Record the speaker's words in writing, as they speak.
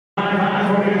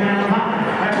40 now,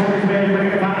 5. At 40, baby, you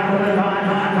better get 5,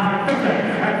 50.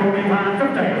 At 45,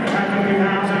 50. At 50,000,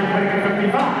 you better get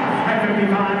 55. At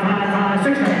 55, 5,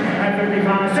 60. At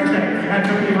 55, 60. At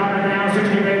 55 now,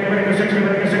 60, baby, you better get 60, you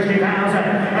better get 60,000.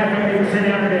 At 50, sit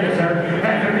down there, sir.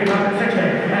 At 55, 60.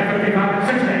 At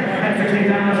 55, 60. At 60,000,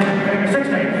 you better get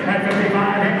 60. At 55,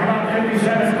 how about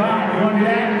 57, 5? You want to do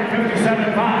that?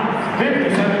 57, 5.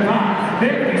 57, 5.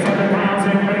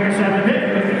 57,000, you better get 7.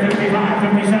 55,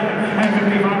 57. At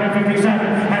 55, at 57.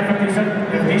 At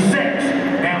 57, 56.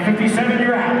 Now 57,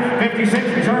 you're out.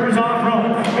 56, reserve is off,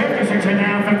 roll. 56 and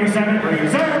now 57,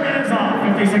 reserve is off.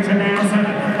 56 and now 7.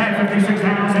 At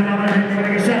 56,000, another hit,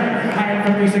 better get 7. At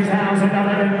 56,000,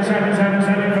 another hit, 7, 7,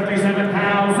 7,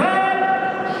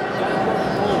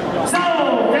 57,000.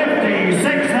 Sold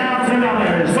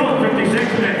 $56,000. Sold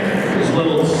 56 minutes. This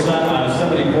little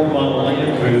 74 model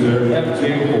Land Cruiser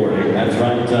F240. That's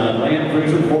right, Land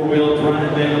Cruiser, four-wheel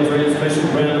drive, manual transmission,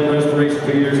 ground restoration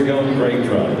 2 years ago. Great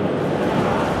truck.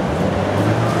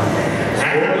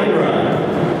 Four-wheel drive.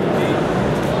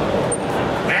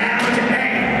 Now,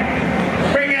 hey,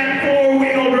 bring that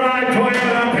four-wheel drive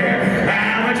Toyota up here.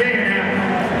 How much here now?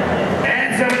 And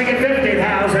somebody get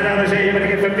 50,000. Others say you're going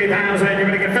to get 50,000. You're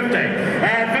going to get 50.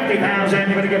 At 50,000,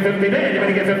 you're going to get 50. Then you're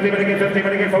going to get 50. You're going to get 50. You're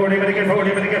going to get 40. You're going to get 40.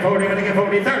 You're going to get 40. You're going to get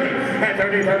 40. 30. At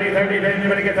 30, 30, 30. Then you're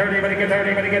going to get 30. You're going to get 30.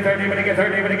 You're going to get 30. You're going to get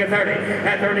 30. You're going to get 30.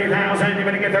 At 30,000, you're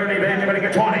going to get 30. Then you're going to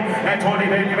get 20. At 20,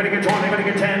 then you're going to get 20. You're going to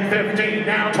get 10, 15.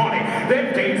 Now 20.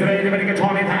 15, so then you're going to get 20,000.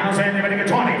 You're going to get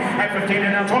 20. At 15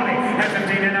 and now 20. At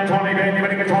 15 and now 20. Then you're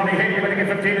going to get 20. Here you're going to get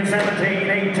 15 and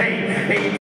 17, 18.